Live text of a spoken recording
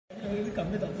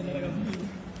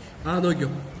ആ നോക്കിയോ,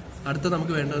 അടുത്ത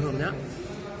നമുക്ക് വേണ്ടതെന്ന് പറഞ്ഞാൽ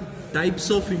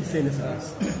ടൈപ്സ് ഓഫ് ഇൻസ്റ്റന്റേനിയസ്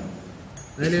സെന്റേഴ്സ്.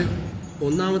 അതിൽ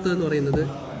ഒന്നാമത്തേന്ന് പറയുന്നത്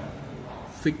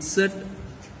ഫിക്സഡ്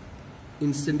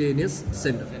ഇൻസ്റ്റന്റേനിയസ്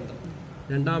സെന്റർ,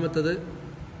 രണ്ടാമത്തത്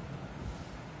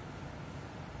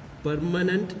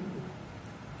പെർമനന്റ്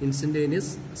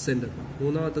ഇൻസ്റ്റന്റേനിയസ് സെന്റർ,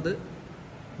 മൂന്നാമത്തത്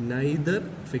neither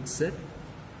fixed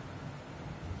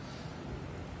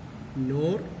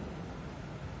nor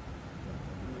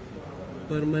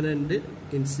permanent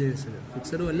instantaneous centre.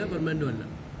 ഫിക്സഡും അല്ല പെർമനന്റും അല്ല,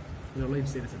 ഇങ്ങനെയുള്ള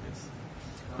ഇൻസ്റ്റന്റേനിയസ് സെന്റേഴ്സ്.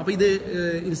 അപ്പോൾ ഇത്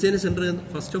instantaneous centre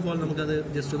first of all നമുക്കത്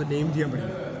ജസ്റ്റ് ഒന്ന് നെയിം ചെയ്യാൻ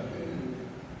പറ്റില്ല.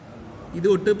 ഇത്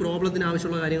തൊട്ട് പ്രോബ്ലത്തിന്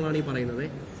ആവശ്യമുള്ള കാര്യങ്ങളാണ് ഈ പറയുന്നത്.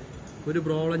 ഒരു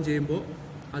പ്രോബ്ലം ചെയ്യുമ്പോൾ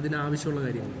അതിനാവശ്യമുള്ള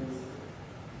കാര്യങ്ങൾ.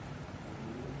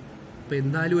 ഇപ്പോൾ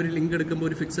എന്തായാലും ഒരു ലിങ്ക് എടുക്കുമ്പോൾ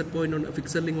ഒരു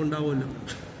ഫിക്സഡ് ലിങ്ക് ഉണ്ടാവുമല്ലോ.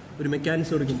 ഒരു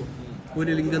മെക്കാനിസം എടുക്കുമ്പോൾ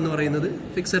ഒരു ലിങ്ക് എന്ന് പറയുന്നത്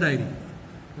ഫിക്സഡ് ആയിരിക്കും.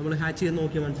 നമ്മൾ ഹാച്ച് ചെയ്ത്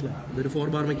നോക്കിയാൽ മനസ്സിലാവും. ഇതൊരു 4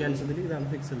 ബാർ മെക്കാനിസത്തിൽ ഇതാണ്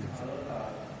ഫിക്സഡ് ലിങ്ക്.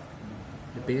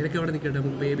 പേരൊക്കെ അവിടെ നിൽക്കട്ടെ,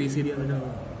 നമുക്ക് ABCD അതിൻ്റെ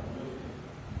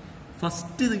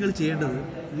ഫസ്റ്റ് നിങ്ങൾ ചെയ്യേണ്ടത്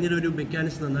ഇങ്ങനെ ഒരു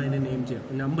മെക്കാനിസം തന്നാൽ അതിനെ നെയിം ചെയ്യണം,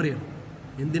 നമ്പർ ചെയ്യണം.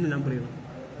 എന്തിനു നമ്പർ ചെയ്യണം?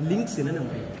 ലിങ്ക്സിനെ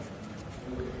നമ്പർ ചെയ്യണം.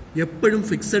 എപ്പോഴും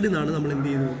ഫിക്സഡിൽ നിന്നാണ് നമ്മൾ എന്ത്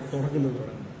ചെയ്ത് തുടങ്ങുന്നത്,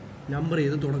 നമ്പർ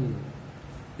ചെയ്ത് തുടങ്ങുന്നത്.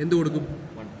 എന്ത് കൊടുക്കും?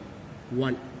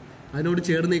 1. അതിനോട്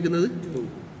ചേർന്ന് നിൽക്കുന്നത്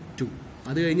 2.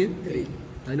 അത് കഴിഞ്ഞ് 3.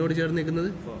 അതിനോട് ചേർന്ന് നിൽക്കുന്നത്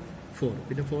 4.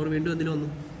 പിന്നെ 4 വീണ്ടും എന്തിനു വന്നു?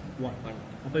 1.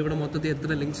 അപ്പോൾ ഇവിടെ മൊത്തത്തിൽ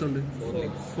എത്ര ലിങ്ക്സ് ഉണ്ട്?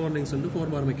 4 ലിങ്ക്സ് ഉണ്ട്. 4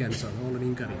 ബാർ മെക്കാനിക്സ് ആണ്, ഓൾറെഡി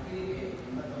നിങ്ങൾക്ക് അറിയാം.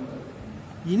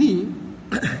 ഇനി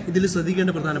ഇതിൽ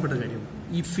ശ്രദ്ധിക്കേണ്ട പ്രധാനപ്പെട്ട കാര്യം,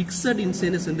 ഈ ഫിക്സഡ്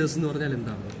ഇൻസ്റ്റന്റേനിയസ് സെന്റേഴ്സ് എന്ന് പറഞ്ഞാൽ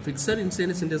എന്താണ്? ഫിക്സഡ്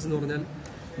ഇൻസ്റ്റന്റേനിയസ് സെന്റേഴ്സ് എന്ന് പറഞ്ഞാൽ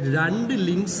 2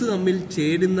 ലിങ്ക്സ് തമ്മിൽ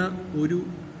ചേരുന്ന ഒരു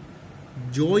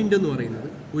ജോയിന്റ് എന്ന് പറയുന്നത്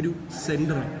ഒരു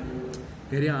സെന്ററാണ്.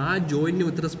 കാര്യം ആ ജോയിന്റിന്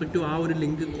വിത്ത് റെസ്പെക്ട് ടു ആ ഒരു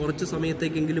ലിങ്ക് കുറച്ച്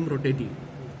സമയത്തേക്കെങ്കിലും റൊട്ടേറ്റ് ചെയ്യും,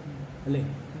 അല്ലേ?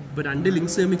 ഇപ്പോൾ 2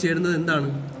 ലിങ്ക്സ് തമ്മിൽ ചേരുന്നത് എന്താണ്?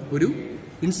 ഒരു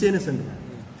ഇൻസ്റ്റന്റേനിയസ് സെന്റർ.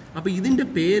 അപ്പോൾ ഇതിൻ്റെ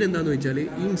പേരെന്താണെന്ന് വെച്ചാൽ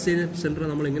ഈ ഇൻസ്റ്റന്റേനിയസ് സെന്റർ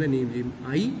നമ്മൾ എങ്ങനെ നെയിം ചെയ്യും?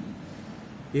 ഐ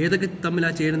ഏതൊക്കെ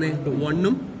തമ്മിലാണ് ചേരുന്നത്?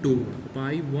 1ഉം 2ഉം. അപ്പോൾ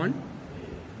I1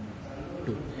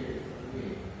 2.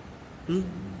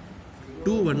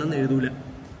 2 1 എന്ന് എഴുതൂല.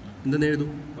 എന്തെന്ന്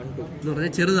എഴുതും എന്ന്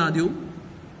പറഞ്ഞാൽ ചെറുതാദ്യവും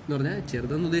എന്ന് പറഞ്ഞാൽ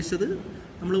ചെറുതെന്ന് ഉദ്ദേശിച്ചത്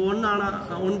നമ്മൾ 1 ആണ്,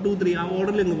 1 2 3 ആ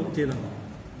ഓർഡറിൽ അങ്ങ് ചെയ്താണ്.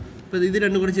 അപ്പോൾ ഇത്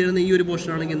രണ്ടും കൂടെ ചേരുന്ന ഈ ഒരു പോർഷൻ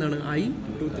ആണെങ്കിൽ എന്താണ്? I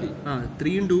 2 3.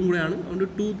 3ഉം 2ഉം കൂടെയാണ്, അതുകൊണ്ട്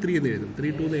 2 3 എന്ന് എഴുതും.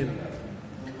 3 2 എന്ന് എഴുതും.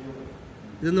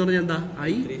 ഇതെന്ന് പറഞ്ഞാൽ എന്താ?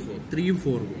 I 3ഉം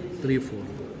 4ഉം 3 4.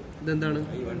 ഇതെന്താണ്?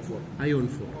 I 1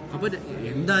 4. അപ്പോൾ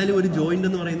എന്തായാലും ഒരു ജോയിന്റ്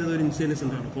എന്ന് പറയുന്നത് ഒരു ഇൻസ്റ്റന്റേനിയസ്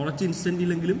സെന്ററാണ്. കുറച്ച്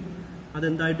ഇൻസ്റ്റന്റിലെങ്കിലും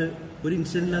അതെന്തായിട്ട് ഒരു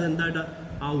ഇൻസ്റ്റന്റിൽ അതെന്തായിട്ട്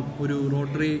ആവും? ഒരു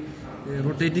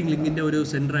റൊട്ടേറ്റിംഗ് ലിങ്കിൻ്റെ ഒരു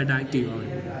സെന്ററായിട്ട് ആക്ട് ചെയ്യും.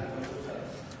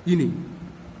 ഇനി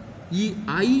ഈ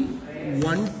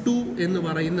I12 എന്ന്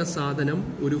പറയുന്ന സാധനം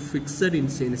ഒരു ഫിക്സഡ്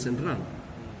ഇൻസ്റ്റന്റേനിയസ് സെന്ററാണ്.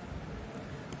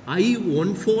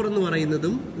 I14 എന്ന്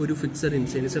പറയുന്നതും ഒരു ഫിക്സഡ്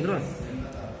ഇൻസ്റ്റന്റേനിയസ് സെന്ററാണ്.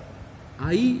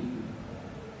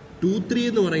 I23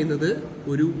 എന്ന് പറയുന്നത്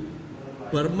ഒരു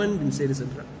പെർമനന്റ് ഇൻസ്റ്റന്റേനിയസ്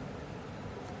സെന്ററാണ്.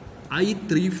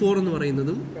 I34 എന്ന്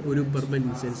പറയുന്നതും ഒരു പെർമനന്റ്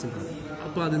ഇൻസ്റ്റന്റേനിയസ് സെന്ററാണ്.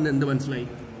 അപ്പോൾ അതിൽ നിന്ന് എന്ത് മനസ്സിലായി?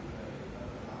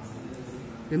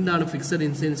 എന്താണ് ഫിക്സഡ്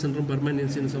ഇൻസ്റ്റന്റേനിയസ് സെന്ററും പെർമനന്റ്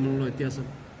ഇൻസ്റ്റന്റേനിയസ് സെന്ററും വ്യത്യാസം?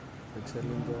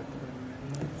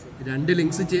 2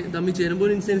 ലിങ്ക്സ് തമ്മിൽ ചേരുമ്പോൾ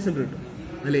ഒരു ഇൻസ്റ്റന്റേനിയസ് സെന്റർ കിട്ടും,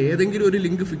 അല്ലെ? ഏതെങ്കിലും ഒരു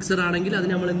ലിങ്ക് ഫിക്സഡ് ആണെങ്കിൽ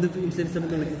അതിന് നമ്മൾ എന്ത് ഇൻസ്റ്റന്റേനിയസ്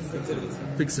സെന്റർ വിളിക്കും?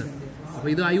 ഫിക്സഡ്. അപ്പോൾ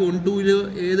ഇത് I12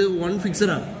 ഏത് 1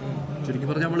 ഫിക്സഡ് ആണ്. ശരിക്കും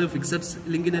പറഞ്ഞാൽ നമ്മൾ ഫിക്സഡ്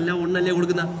ലിങ്കിനെല്ലാം 1 അല്ലേ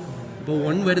കൊടുക്കുന്ന. അപ്പോൾ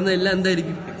 1 വരുന്ന എല്ലാം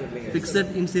എന്തായിരിക്കും? ഫിക്സഡ്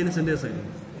ഇൻസ്റ്റന്റേനിയസ് സെന്റേഴ്സ് ആയിരിക്കും.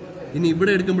 ഇനി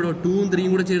ഇവിടെ എടുക്കുമ്പോഴോ 2ഉം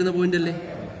 3ഉം കൂടെ ചേരുന്ന പോയിന്റ് അല്ലേ?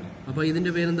 അപ്പോൾ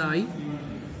ഇതിന്റെ പേരെന്താ?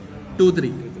 I2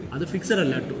 3. അത് ഫിക്സഡ്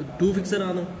അല്ല. 2 ഫിക്സഡ്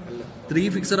ആണോ? 3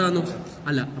 ഫിക്സഡ് ആണോ?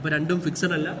 അല്ല. അപ്പോൾ രണ്ടും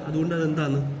ഫിക്സഡ് അല്ല, അതുകൊണ്ട് അത്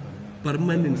എന്താണ്?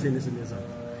 പെർമനന്റ് ഇൻസ്റ്റന്റേനിയസ് സെന്റേഴ്സ് ആണ്.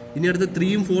 ഇനി അടുത്ത്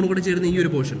 3ഉം 4ഉം കൂടെ ചേരുന്ന ഈ ഒരു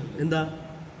പോർഷൻ എന്താ?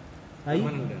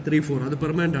 I3 4. അത്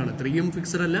പെർമനന്റ് ആണ്. 3ഉം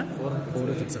ഫിക്സഡ് അല്ല,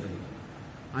 4ഉം ഫിക്സഡ് അല്ല.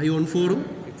 I14ഉം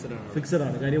ഫിക്സഡ്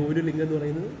ആണ്. കാര്യം ഒരു ലിങ്ക് എന്ന്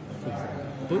പറയുന്നത്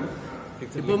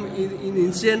ഫിക്സഡ്. ഇപ്പം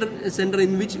instantaneous centre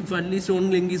in which at least 1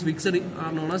 link is fixed R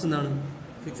known as എന്താണ്?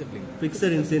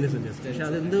 Fixed instantaneous centres. പക്ഷെ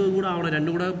അതെന്ത് കൂടെ ആവണം?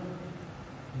 രണ്ടും കൂടെ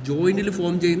ജോയിന്റിൽ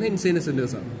ഫോം ചെയ്യുന്ന ഇൻസ്റ്റന്റേനിയസ്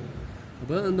സെന്റേഴ്സ് ആണ്.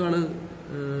 അപ്പോൾ എന്താണ്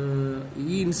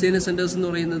ഈ ഇൻസ്റ്റന്റേനിയസ് സെന്റേഴ്സ് എന്ന്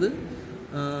പറയുന്നത്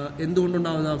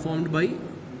എന്തുകൊണ്ടുണ്ടാവുന്ന? ഫോംഡ് ബൈ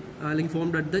അല്ലെങ്കിൽ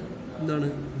ഫോംഡ് അറ്റ് ദ എന്താണ്?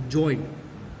 Join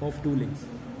of 2 links.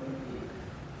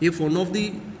 If one of the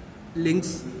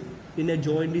links in A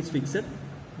joint is fixed,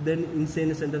 then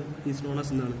instantaneous centre is known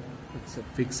as എന്താണ്?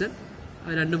 ഫിക്സഡ്.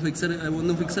 രണ്ടും ഫിക്സഡ്,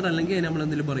 ഒന്നും ഫിക്സഡ് അല്ലെങ്കിൽ അതിന് നമ്മൾ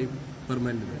എന്തെങ്കിലും പറയും?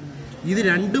 പെർമനന്റ്. ഇത്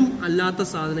രണ്ടും അല്ലാത്ത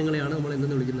സാധനങ്ങളെയാണ് നമ്മൾ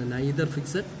എന്തെന്ന് വിളിക്കുന്നത്? Neither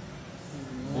fixed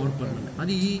or permanent.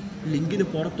 അത് ഈ ലിങ്കിന്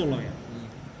പുറത്തുള്ളവയാണ്.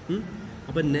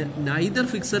 അപ്പം neither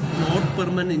fixed not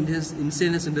permanent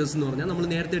instantaneous centres എന്ന് പറഞ്ഞാൽ നമ്മൾ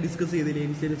നേരത്തെ ഡിസ്കസ് ചെയ്തില്ലേ?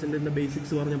 ഇൻസ്റ്റന്റേനിയസ് സെന്ററിന്റെ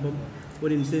ബേസിക്സ് പറഞ്ഞപ്പം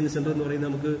ഒരു ഇൻസ്റ്റന്റേനിയസ് സെന്റർ എന്ന് പറയുന്നത്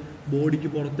നമുക്ക് ബോഡിക്ക്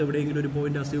പുറത്ത് എവിടെയെങ്കിലും ഒരു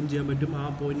പോയിന്റ് അസ്യൂം ചെയ്യാൻ പറ്റും. ആ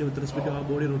പോയിന്റ് വിത്ത് റെസ്പെക്ട് ആ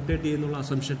ബോഡി റൊട്ടേറ്റ് ചെയ്യുന്നുള്ള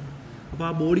അസംഷൻ. അപ്പോൾ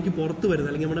ആ ബോഡിക്ക് പുറത്ത് വരുന്നത്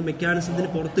അല്ലെങ്കിൽ നമ്മുടെ മെക്കാനിസത്തിന്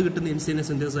പുറത്ത് കിട്ടുന്ന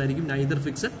ഇൻസ്റ്റന്റേനിയസ് സെന്റേഴ്സ് ആയിരിക്കും neither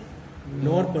fixed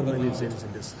nor permanent instantaneous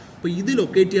centres. അപ്പോൾ ഇത്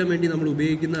ലൊക്കേറ്റ് ചെയ്യാൻ വേണ്ടി നമ്മൾ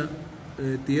ഉപയോഗിക്കുന്ന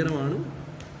തിയറമാണ്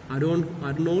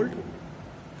അർണോൾഡ്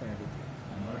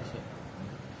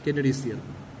കെന്നഡീസ് തിയറം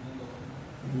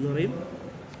എന്ന് പറയും.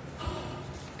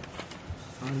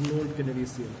 Arnold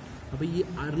Kennedy's theorem. അപ്പോൾ ഈ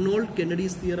അർണോൾഡ്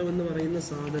കെന്നഡീസ് തിയറം എന്ന് പറയുന്ന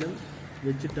സാധനം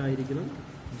വെച്ചിട്ടായിരിക്കണം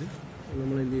ഇത്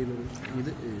നമ്മൾ എന്ത് ചെയ്യുന്നത്,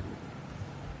 ഇത് എഴുതുന്നത്.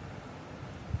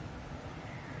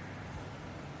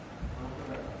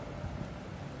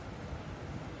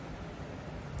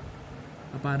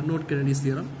 അപ്പോൾ അർണോൾഡ് കെന്നഡീസ്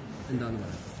തിയറം എന്താണെന്ന്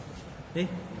പറയാം.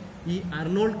 ഈ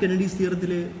അർണോൾഡ് കെന്നഡീസ്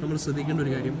തിയറത്തിൽ നമ്മൾ ശ്രദ്ധിക്കേണ്ട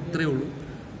ഒരു കാര്യം ഇത്രയേ ഉള്ളൂ.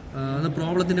 അത്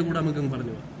പ്രോബ്ലത്തിൻ്റെ കൂടെ നമുക്കങ്ങ്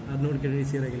പറഞ്ഞു പോകാം. അർണോൾഡ്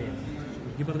കെന്നഡീസ് തിയറം എങ്ങനെയാണ്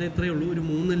ഈ പറഞ്ഞാൽ ഇത്രയേ ഉള്ളൂ. ഒരു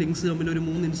 3 ലിങ്ക്സ് തമ്മിൽ ഒരു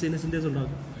 3 ഇൻസ്റ്റന്റേനിയസ് സെന്റേഴ്സ്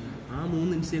ഉണ്ടാകും. ആ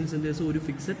 3 ഇൻസ്റ്റന്റേനിയസ് സെന്റേഴ്സ് ഒരു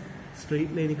ഫിക്സഡ്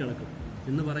സ്ട്രെയിറ്റ് ലൈനിൽ കിടക്കും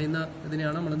എന്ന് പറയുന്ന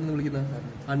ഇതിനെയാണ് നമ്മളെന്ന് വിളിക്കുന്നത്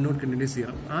അർണോൾഡ് കെന്നഡീസ്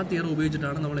തിയറം. ആ തിയറം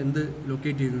ഉപയോഗിച്ചിട്ടാണ് നമ്മൾ എന്ത്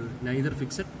ലൊക്കേറ്റ് ചെയ്യുന്നത്, neither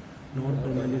fixed nor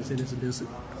permanent instantaneous centres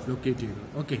locate ചെയ്യുന്നത്.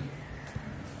 ഓക്കെ.